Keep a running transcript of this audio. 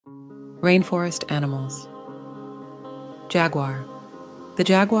Rainforest animals. Jaguar. The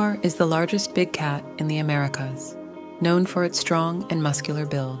jaguar is the largest big cat in the Americas, known for its strong and muscular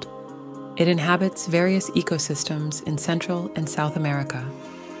build. It inhabits various ecosystems in Central and South America,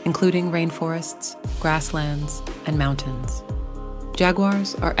 including rainforests, grasslands, and mountains.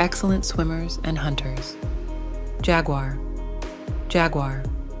 Jaguars are excellent swimmers and hunters. Jaguar. Jaguar.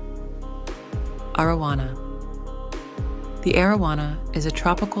 Arowana. The arowana is a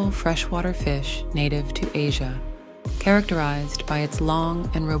tropical freshwater fish native to Asia, characterized by its long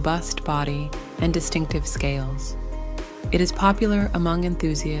and robust body and distinctive scales. It is popular among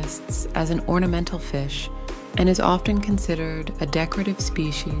enthusiasts as an ornamental fish and is often considered a decorative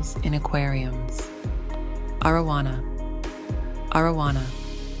species in aquariums. Arowana. Arowana.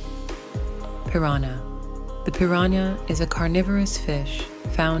 Piranha. The piranha is a carnivorous fish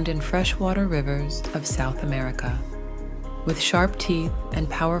found in freshwater rivers of South America. With sharp teeth and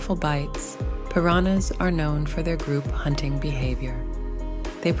powerful bites, piranhas are known for their group hunting behavior.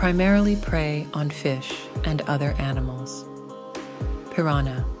 They primarily prey on fish and other animals.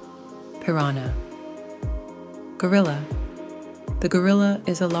 Piranha. Piranha. Gorilla. The gorilla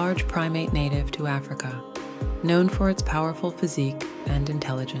is a large primate native to Africa, known for its powerful physique and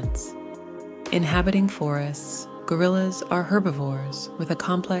intelligence. Inhabiting forests, gorillas are herbivores with a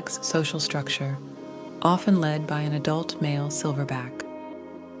complex social structure, often led by an adult male silverback.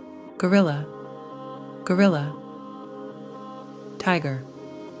 Gorilla. Gorilla. Tiger.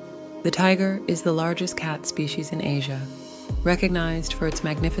 The tiger is the largest cat species in Asia, recognized for its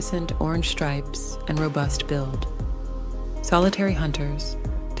magnificent orange stripes and robust build. Solitary hunters,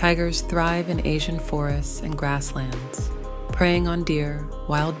 tigers thrive in Asian forests and grasslands, preying on deer,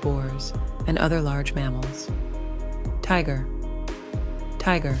 wild boars, and other large mammals. Tiger.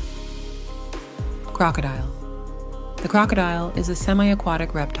 Tiger. Crocodile. The crocodile is a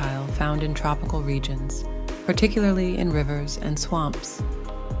semi-aquatic reptile found in tropical regions, particularly in rivers and swamps.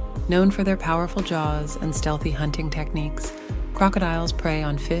 Known for their powerful jaws and stealthy hunting techniques, crocodiles prey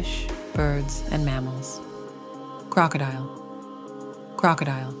on fish, birds, and mammals. Crocodile.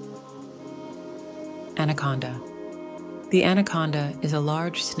 Crocodile. Anaconda. The anaconda is a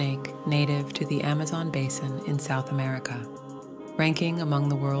large snake native to the Amazon basin in South America, ranking among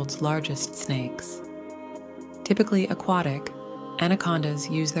the world's largest snakes. Typically aquatic, anacondas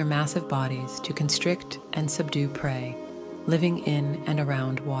use their massive bodies to constrict and subdue prey, living in and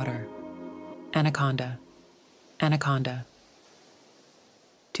around water. Anaconda. Anaconda.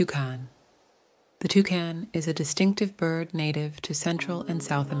 Toucan. The toucan is a distinctive bird native to Central and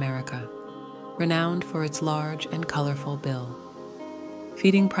South America, renowned for its large and colorful bill.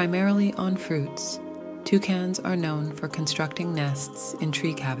 Feeding primarily on fruits, toucans are known for constructing nests in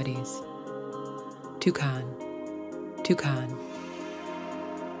tree cavities. Toucan. Toucan.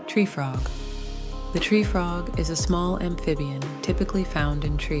 Tree frog. The tree frog is a small amphibian typically found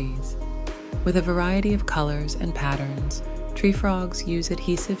in trees. With a variety of colors and patterns, tree frogs use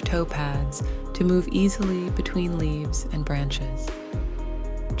adhesive toe pads to move easily between leaves and branches.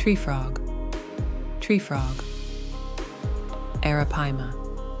 Tree frog. Tree frog. Arapaima.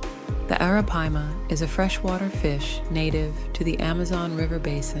 The arapaima is a freshwater fish native to the Amazon River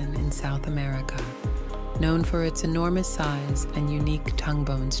basin in South America, known for its enormous size and unique tongue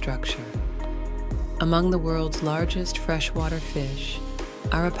bone structure. Among the world's largest freshwater fish,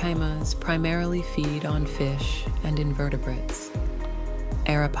 arapaimas primarily feed on fish and invertebrates.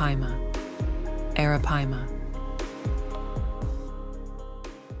 Arapaima. Arapaima.